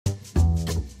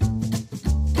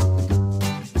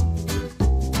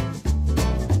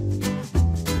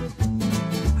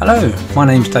Hello, my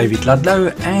name's David Ludlow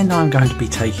and I'm going to be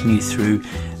taking you through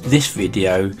this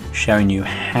video showing you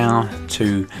how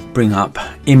to bring up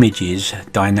images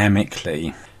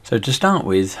dynamically. So to start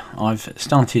with, I've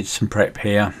started some prep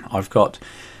here. I've got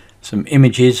some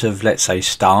images of, let's say,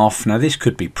 staff. Now this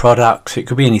could be products, it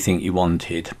could be anything you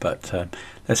wanted, but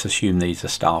let's assume these are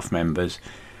staff members.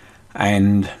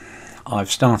 And I've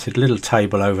started a little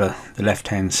table over the left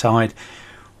hand side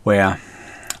where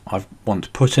I want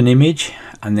to put an image,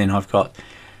 and then I've got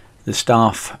the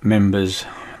staff members,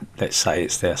 let's say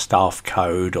it's their staff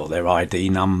code or their ID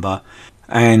number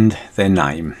and their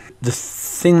name. The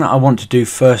thing that I want to do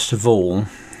first of all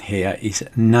here is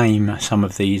name some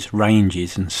of these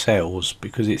ranges and cells,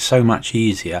 because it's so much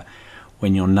easier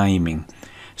when you're naming.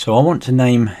 So I want to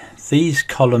name these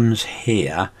columns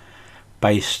here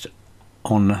based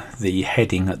on the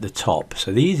heading at the top.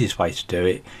 So the easiest way to do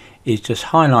it is just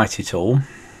highlight it all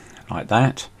like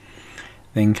that,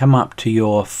 then come up to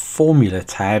your formula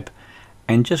tab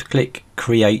and just click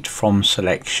create from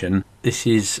selection. This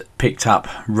is picked up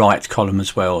right column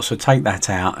as well, so take that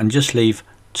out and just leave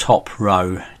top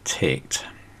row ticked.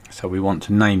 So we want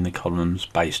to name the columns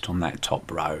based on that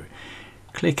top row.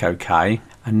 Click OK,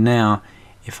 and now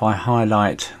if I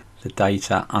highlight the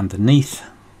data underneath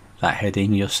that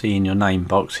heading, you'll see in your name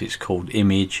box it's called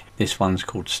image, this one's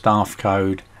called staff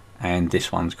code, and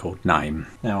this one's called name.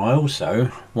 Now I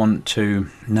also want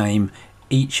to name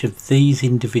each of these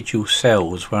individual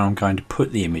cells where I'm going to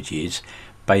put the images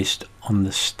based on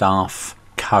the staff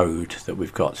code that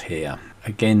we've got here.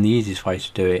 Again, the easiest way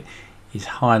to do it is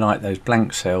highlight those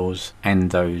blank cells and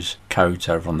those codes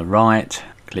over on the right,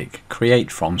 click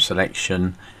create from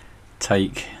selection,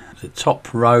 take the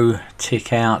top row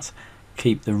tick out,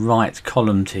 keep the right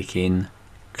column tick in,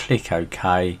 click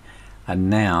OK, and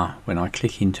now when I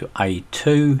click into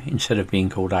A2, instead of being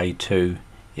called A2,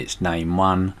 it's name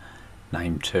 1,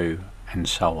 name 2, and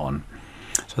so on.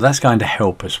 So that's going to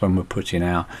help us when we're putting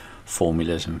our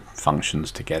formulas and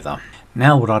functions together.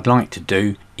 Now what I'd like to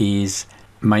do is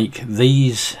make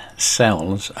these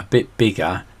cells a bit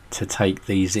bigger to take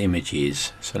these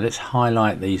images. So let's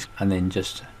highlight these and then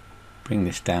just bring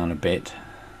this down a bit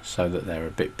so that they're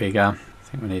a bit bigger. I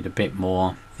think we need a bit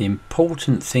more. The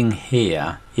important thing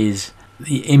here is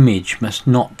the image must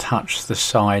not touch the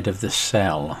side of the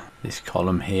cell. This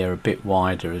column here a bit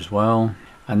wider as well,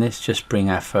 and let's just bring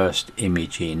our first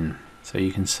image in. So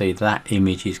you can see that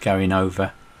image is going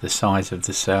over the size of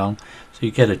the cell, so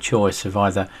you get a choice of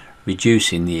either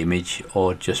reducing the image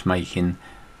or just making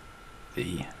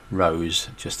the rows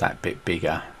just that bit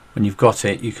bigger. When you've got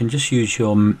it, you can just use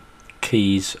your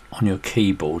keys on your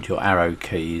keyboard, your arrow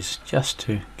keys, just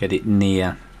to get it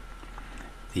near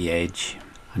the edge.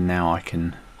 And now I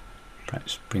can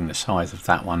perhaps bring the size of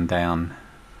that one down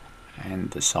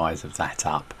and the size of that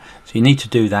up. So you need to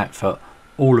do that for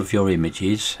all of your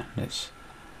images. Let's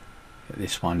get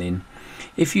this one in.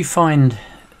 If you find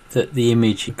that the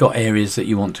image, you've got areas that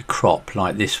you want to crop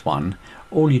like this one,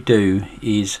 all you do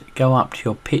is go up to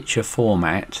your picture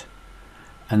format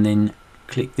and then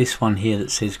click this one here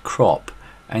that says crop,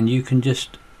 and you can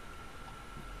just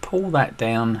pull that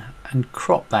down and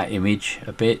crop that image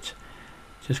a bit.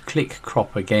 Just click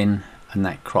crop again and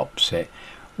that crops it.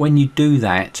 When you do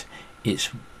that, it's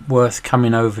worth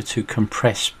coming over to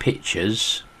compress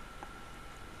pictures,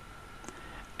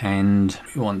 and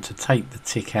you want to take the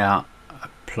tick out,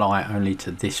 apply only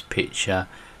to this picture,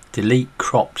 delete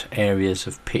cropped areas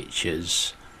of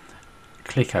pictures,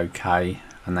 click OK,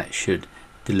 and that should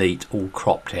delete all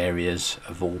cropped areas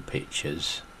of all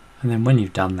pictures. And then when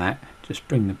you've done that, just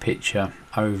bring the picture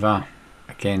over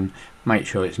again, make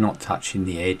sure it's not touching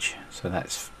the edge, so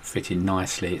that's fitting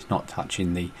nicely, it's not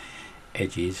touching the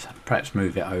edges. Perhaps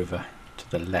move it over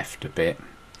to the left a bit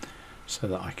so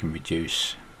that I can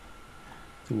reduce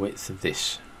the width of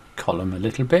this column a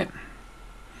little bit.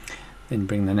 Then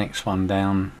bring the next one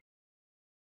down.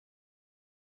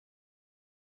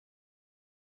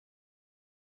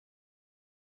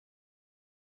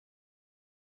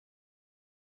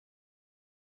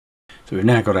 So we've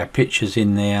now got our pictures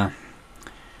in there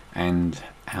and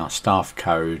our staff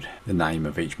code, the name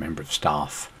of each member of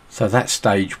staff. So that's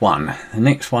stage one. The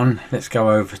next one, let's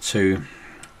go over to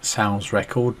sales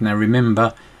record. Now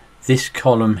remember, this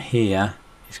column here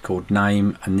is called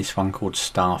name and this one called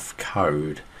staff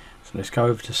code. So let's go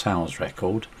over to sales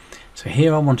record. So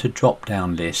here I want a drop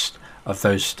down list of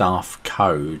those staff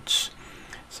codes.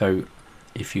 So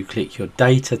if you click your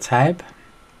data tab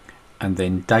and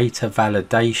then data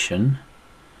validation,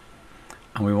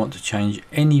 and we want to change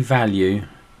any value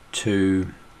to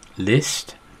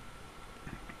list,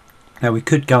 Now we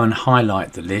could go and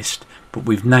highlight the list, but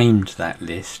we've named that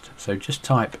list, so just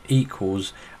type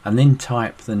equals and then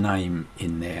type the name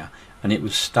in there, and it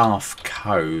was staff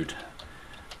code,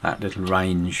 that little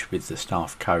range with the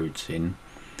staff codes in.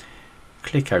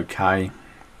 Click OK,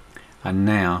 and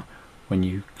now when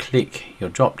you click your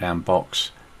drop down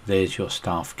box, there's your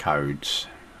staff codes,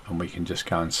 and we can just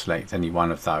go and select any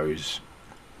one of those.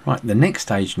 Right, the next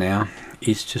stage now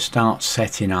is to start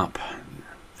setting up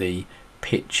the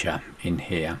picture in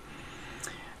here,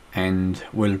 and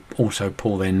we'll also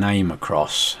pull their name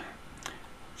across.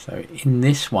 So in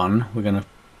this one we're going to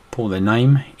pull their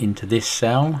name into this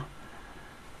cell.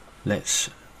 Let's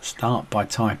start by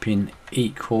typing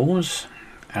equals,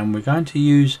 and we're going to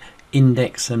use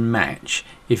index and match.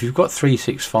 If you've got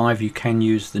 365 you can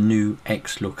use the new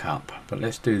X lookup, but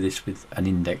let's do this with an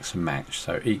index and match.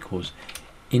 So equals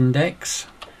index.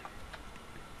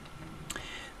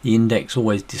 The index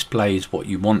always displays what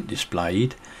you want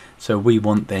displayed, so we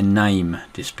want their name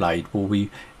displayed. Well, we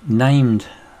named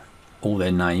all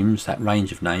their names, that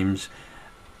range of names,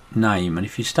 name, and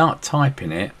if you start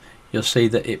typing it you'll see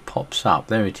that it pops up.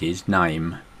 There it is,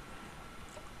 name.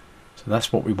 So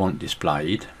that's what we want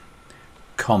displayed,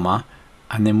 comma,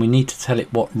 and then we need to tell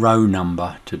it what row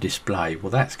number to display.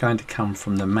 Well, that's going to come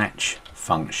from the match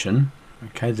function.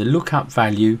 Okay, the lookup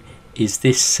value is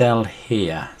this cell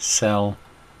here, cell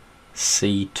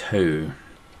C2,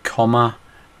 comma,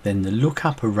 then the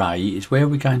lookup array is where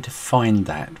we're going to find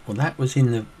that. Well, that was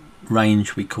in the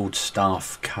range we called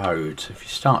staff code. So if you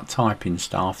start typing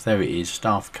staff, there it is,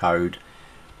 staff code,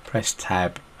 press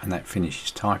tab, and that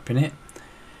finishes typing it.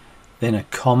 Then a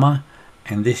comma,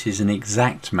 and this is an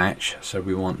exact match, so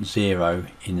we want 0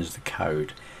 in as the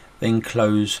code. Then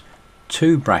close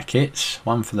two brackets,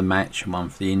 one for the match and one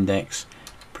for the index,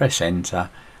 press enter,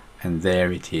 and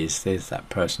there it is, there's that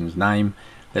person's name.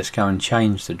 Let's go and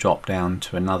change the drop down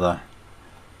to another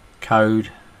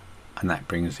code, and that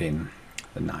brings in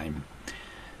the name.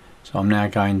 So I'm now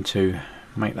going to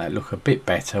make that look a bit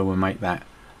better. We'll make that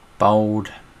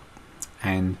bold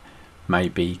and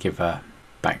maybe give a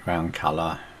background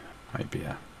color, maybe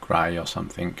a grey or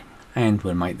something, and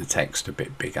we'll make the text a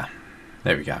bit bigger.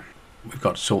 There we go. We've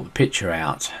got to sort the picture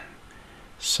out.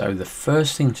 So the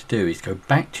first thing to do is go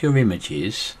back to your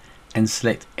images and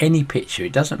select any picture,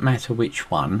 it doesn't matter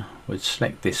which one. We'll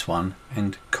select this one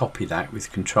and copy that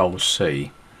with Control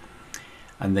C,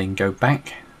 and then go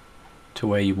back to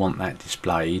where you want that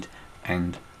displayed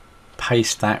and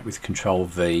paste that with Control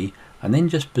V, and then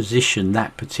just position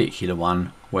that particular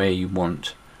one where you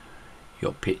want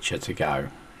your picture to go.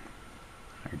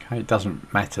 Okay, it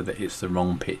doesn't matter that it's the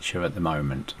wrong picture at the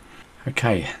moment.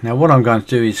 Okay, now what I'm going to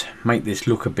do is make this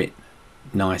look a bit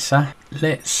nicer.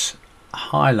 Let's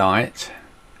highlight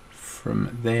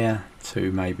from there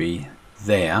to maybe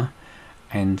there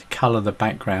and colour the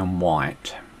background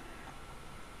white.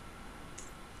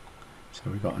 So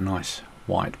we've got a nice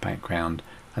white background,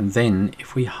 and then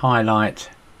if we highlight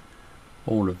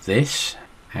all of this,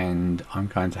 and I'm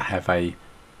going to have a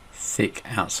thick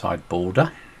outside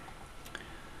border.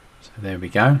 So there we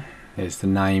go, there's the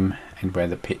name and where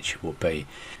the picture will be.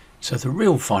 So the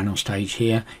real final stage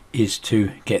here is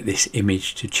to get this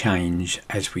image to change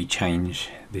as we change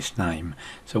this name.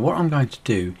 So what I'm going to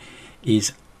do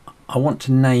is I want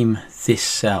to name this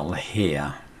cell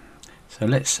here. So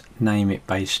let's name it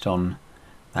based on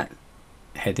that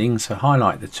heading. So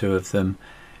highlight the two of them,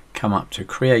 come up to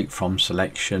create from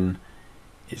selection.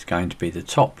 It's going to be the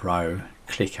top row,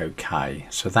 click OK.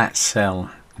 So that cell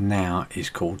now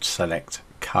is called select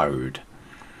code.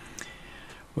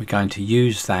 We're going to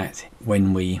use that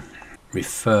when we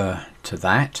refer to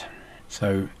that.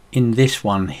 So in this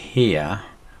one here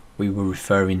we were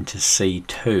referring to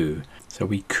C2, so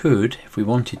we could, if we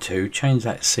wanted to, change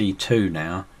that C2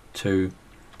 now to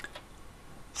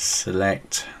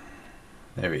select,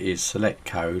 there it is, select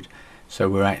code. So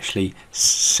we're actually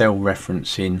cell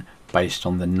referencing based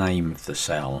on the name of the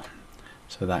cell,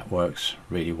 so that works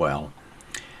really well.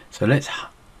 So let's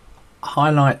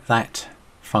highlight that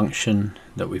function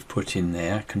that we've put in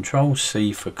there, Control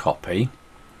C for copy,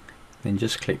 then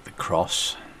just click the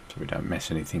cross so we don't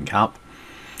mess anything up.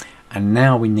 And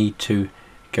now we need to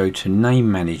go to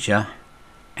Name Manager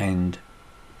and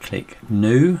click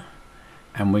New,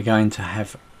 and we're going to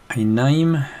have a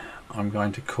name. I'm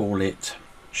going to call it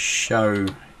Show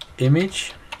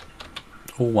Image,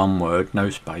 all one word, no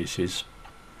spaces,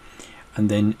 and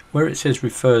then where it says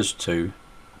refers to,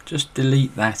 just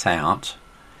delete that out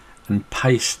and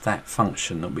paste that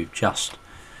function that we've just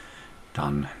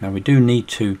done. Now we do need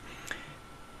to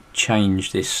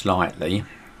change this slightly.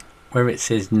 where it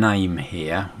says name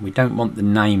here, we don't want the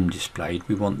name displayed,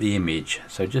 we want the image.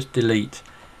 So just delete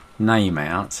name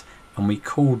out, and we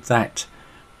called that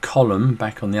column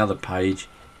back on the other page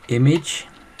image.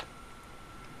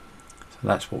 So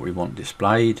that's what we want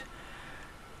displayed.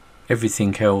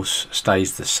 Everything else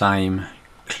stays the same.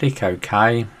 Click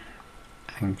OK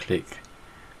and click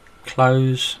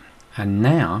close. And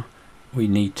now we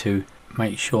need to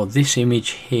make sure this image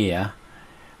here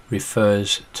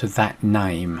refers to that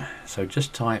name. So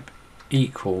just type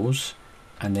equals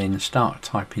and then start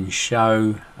typing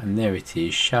show, and there it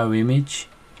is, show image.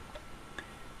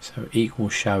 So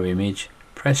equals show image,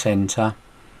 press enter,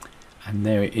 and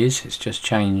there it is. It's just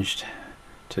changed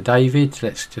to David.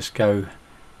 Let's just go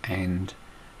and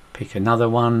pick another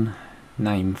one,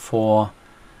 name 4.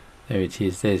 There it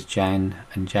is, there's Jan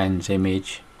and Jan's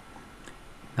image,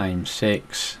 name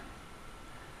 6,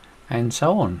 and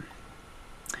so on.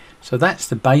 So that's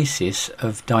the basis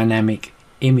of dynamic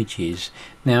images.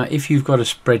 Now if you've got a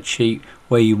spreadsheet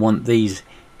where you want these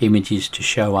images to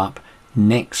show up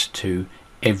next to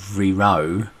every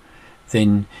row,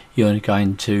 then you're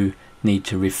going to need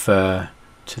to refer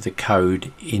to the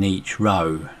code in each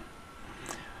row.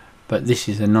 But this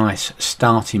is a nice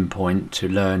starting point to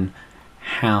learn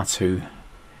how to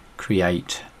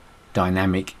create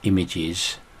dynamic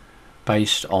images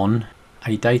based on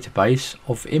a database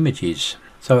of images.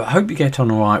 So I hope you get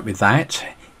on alright with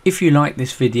that. If you like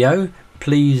this video,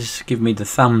 please give me the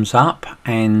thumbs up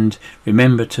and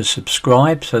remember to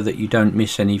subscribe so that you don't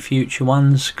miss any future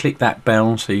ones. Click that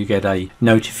bell so you get a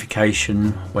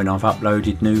notification when I've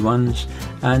uploaded new ones.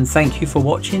 And thank you for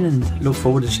watching, and look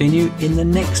forward to seeing you in the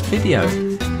next video.